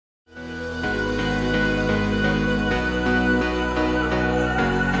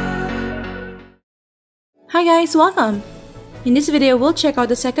Hi guys, welcome! In this video, we'll check out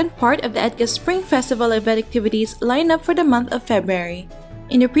the second part of the Eddga Spring Festival event activities lined up for the month of February.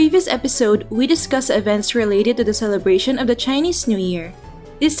 In the previous episode, we discussed events related to the celebration of the Chinese New Year.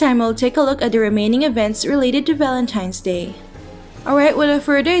 This time, we'll take a look at the remaining events related to Valentine's Day. Alright, without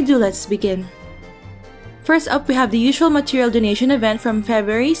further ado, let's begin. First up, we have the usual material donation event from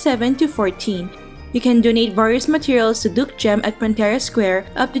February 7 to 14. You can donate various materials to Duke Gem at Pantera Square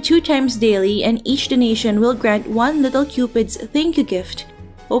up to 2 times daily, and each donation will grant one Little Cupid's thank you gift.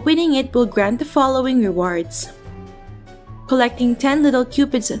 Opening it will grant the following rewards. Collecting 10 Little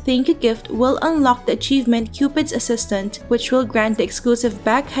Cupid's thank you gift will unlock the achievement Cupid's Assistant, which will grant the exclusive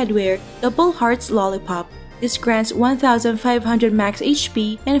back headwear Double Hearts Lollipop. This grants 1,500 max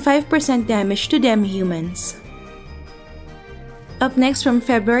HP and 5% damage to demi-humans. Up next, from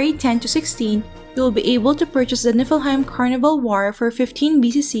February 10 to 16, you will be able to purchase the Niflheim Carnival War for 15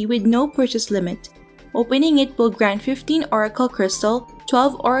 BCC with no purchase limit. Opening it will grant 15 Oracle Crystal,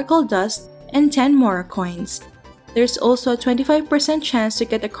 12 Oracle Dust, and 10 Mora coins. There's also a 25% chance to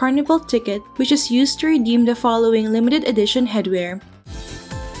get a Carnival ticket, which is used to redeem the following limited edition headwear.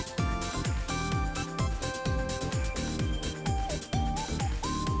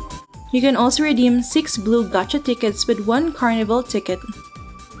 You can also redeem 6 blue gacha tickets with 1 Carnival ticket.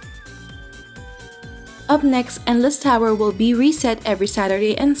 Up next, Endless Tower will be reset every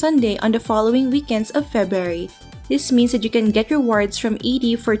Saturday and Sunday on the following weekends of February. This means that you can get rewards from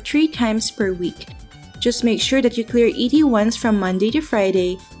ED for 3 times per week. Just make sure that you clear ED once from Monday to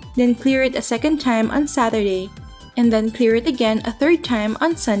Friday, then clear it a second time on Saturday, and then clear it again a third time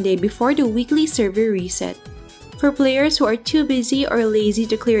on Sunday before the weekly server reset. For players who are too busy or lazy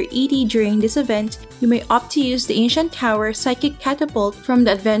to clear ED during this event, you may opt to use the Ancient Tower Psychic Catapult from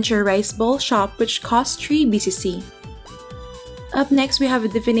the Adventure Rice Bowl shop, which costs 3 BCC. Up next, we have a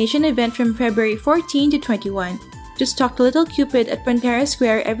Divination event from February 14 to 21. Just talk to Little Cupid at Pantera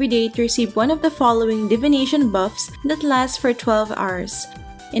Square every day to receive one of the following Divination buffs that lasts for 12 hours.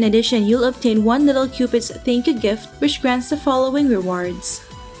 In addition, you'll obtain one Little Cupid's thank you gift, which grants the following rewards.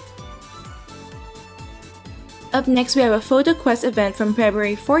 Up next, we have a Photo Quest event from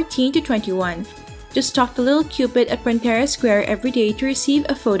February 14 to 21. Just talk to Little Cupid at Pantera Square every day to receive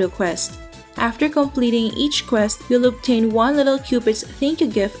a photo quest. After completing each quest, you'll obtain one Little Cupid's thank you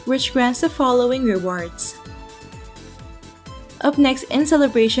gift, which grants the following rewards. Up next, in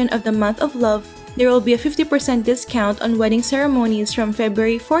celebration of the month of love, there will be a 50% discount on wedding ceremonies from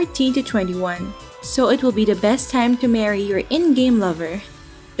February 14 to 21. So it will be the best time to marry your in-game lover.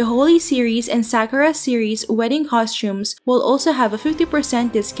 The Holy Series and Sakura Series wedding costumes will also have a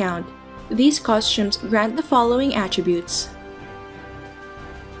 50% discount. These costumes grant the following attributes.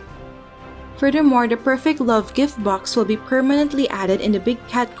 Furthermore, the Perfect Love gift box will be permanently added in the Big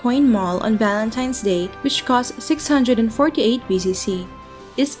Cat Coin Mall on Valentine's Day, which costs 648 BCC.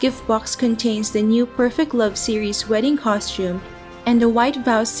 This gift box contains the new Perfect Love Series wedding costume and the White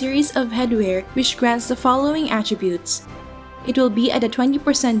Vow series of headwear, which grants the following attributes. It will be at a 20%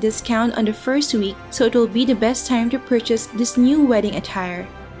 discount on the first week, so it will be the best time to purchase this new wedding attire.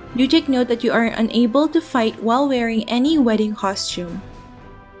 Do take note that you are unable to fight while wearing any wedding costume.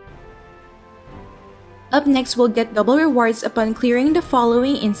 Up next, we'll get double rewards upon clearing the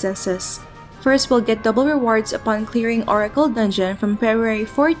following instances. First, we'll get double rewards upon clearing Oracle Dungeon from February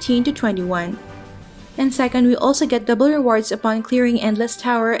 14 to 21. And second, we also get double rewards upon clearing Endless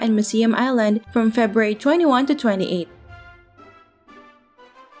Tower and Museum Island from February 21 to 28.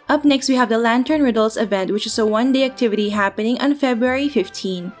 Up next, we have the Lantern Riddles event, which is a one-day activity happening on February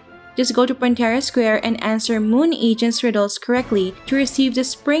 15. Just go to Pantera Square and answer Moon Agent's riddles correctly to receive the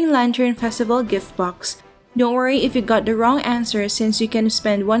Spring Lantern Festival gift box. Don't worry if you got the wrong answer, since you can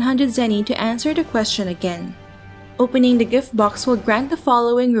spend 100 Zenny to answer the question again. Opening the gift box will grant the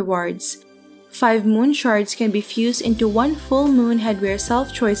following rewards. 5 moon shards can be fused into one full moon headwear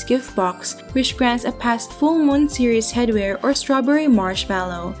self-choice gift box, which grants a past full moon series headwear or strawberry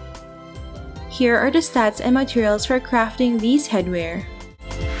marshmallow. Here are the stats and materials for crafting these headwear.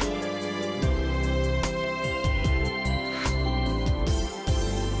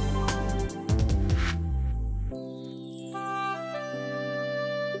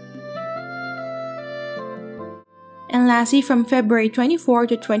 And lastly, from February 24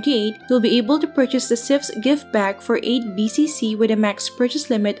 to 28, you'll be able to purchase the Sif's gift bag for 8 BCC with a max purchase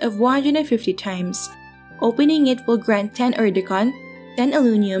limit of 150 times. Opening it will grant 10 Erdicon, 10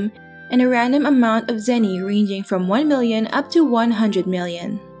 Alunium, and a random amount of Zenny ranging from 1 million up to 100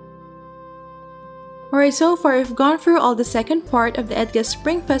 million. Alright, so far we've gone through all the second part of the Eddga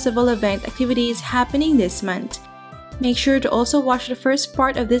Spring Festival event activities happening this month. Make sure to also watch the first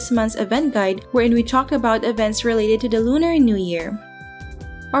part of this month's event guide wherein we talked about events related to the Lunar New Year.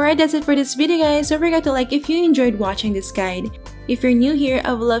 Alright, that's it for this video guys. Don't forget to like if you enjoyed watching this guide. If you're new here,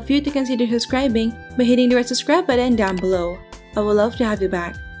 I would love for you to consider subscribing by hitting the red subscribe button down below. I would love to have you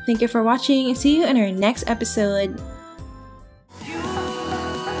back. Thank you for watching and see you in our next episode.